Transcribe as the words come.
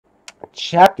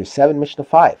Chapter 7, Mishnah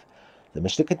 5. The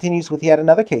Mishnah continues with yet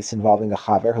another case involving a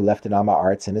chaver who left an Amma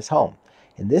Arts in his home.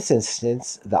 In this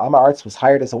instance, the Amma Arts was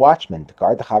hired as a watchman to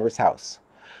guard the chaver's house.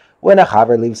 When a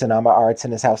chaver leaves an Amma Arts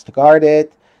in his house to guard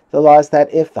it, the law is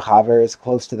that if the chaver is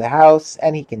close to the house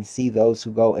and he can see those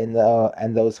who go in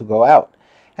and those who go out,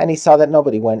 and he saw that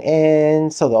nobody went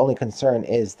in, so the only concern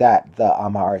is that the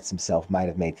Amma Arts himself might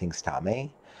have made things tameh.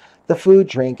 The food,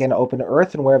 drink, and open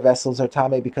earthenware vessels are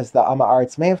tameh because the Amma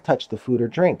Arts may have touched the food or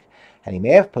drink, and he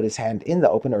may have put his hand in the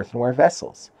open earthenware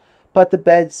vessels. But the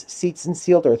beds, seats, and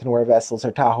sealed earthenware vessels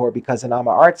are tahor because an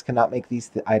Amma Arts cannot make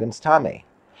these items tameh.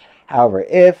 However,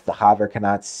 if the chaver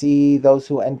cannot see those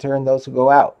who enter and those who go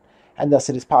out, and thus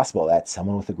it is possible that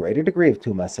someone with a greater degree of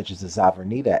tumah, such as a zav or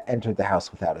nida, entered the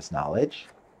house without his knowledge,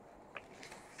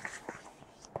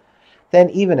 then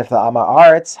even if the Amma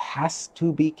Arts has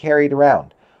to be carried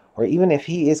around, or even if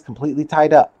he is completely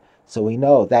tied up, so we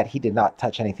know that he did not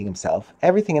touch anything himself,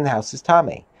 everything in the house is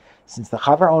tameh. Since the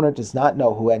chaver owner does not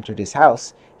know who entered his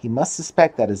house, he must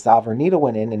suspect that a zav or nida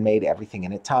went in and made everything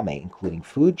in it tameh, including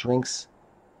food, drinks,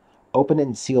 open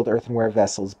and sealed earthenware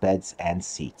vessels, beds, and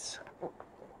seats.